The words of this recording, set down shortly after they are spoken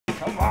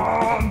Come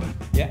on!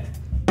 Yeah.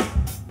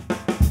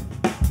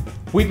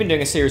 We've been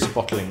doing a series of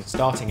bottling,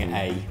 starting at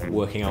A,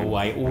 working our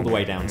way all the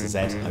way down to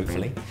Z,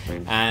 hopefully.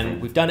 And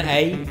we've done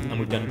A and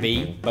we've done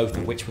B, both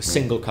of which were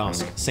single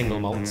cask, single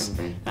malts.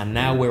 And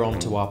now we're on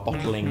to our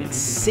bottling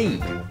C,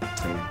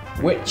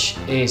 which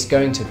is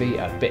going to be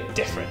a bit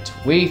different.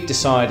 We've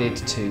decided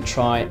to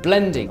try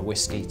blending a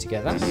whiskey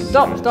together.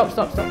 Stop.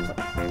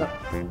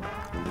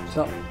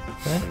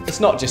 It's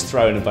not just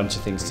throwing a bunch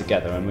of things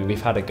together. I mean,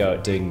 we've had a go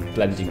at doing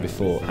blending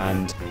before,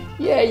 and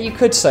yeah, you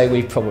could say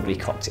we've probably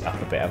cocked it up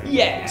a bit.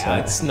 Yeah,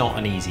 it's not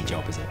an easy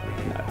job, is it?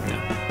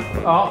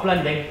 No. Art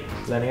blending,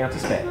 learning how to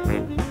spit.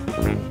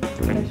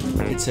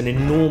 It's an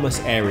enormous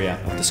area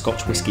of the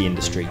Scotch whisky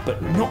industry,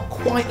 but not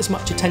quite as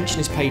much attention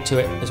is paid to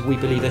it as we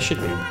believe there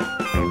should be.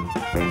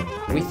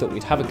 We thought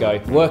we'd have a go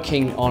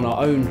working on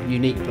our own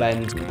unique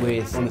blend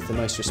with one of the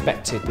most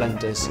respected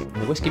blenders in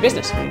the whisky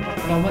business.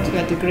 And once we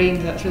get the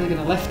green, that's really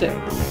going to lift it.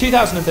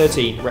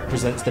 2013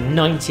 represents the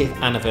 90th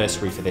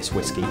anniversary for this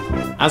whisky.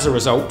 As a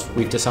result,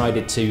 we've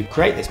decided to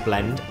create this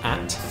blend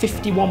at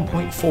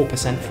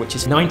 51.4%, which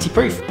is 90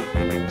 proof.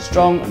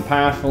 Strong and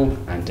powerful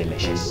and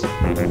delicious.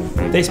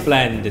 This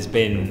blend has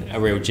been a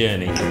real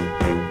journey,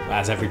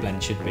 as every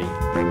blend should be.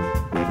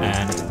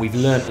 And we've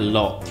learnt a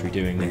lot through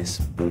doing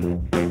this.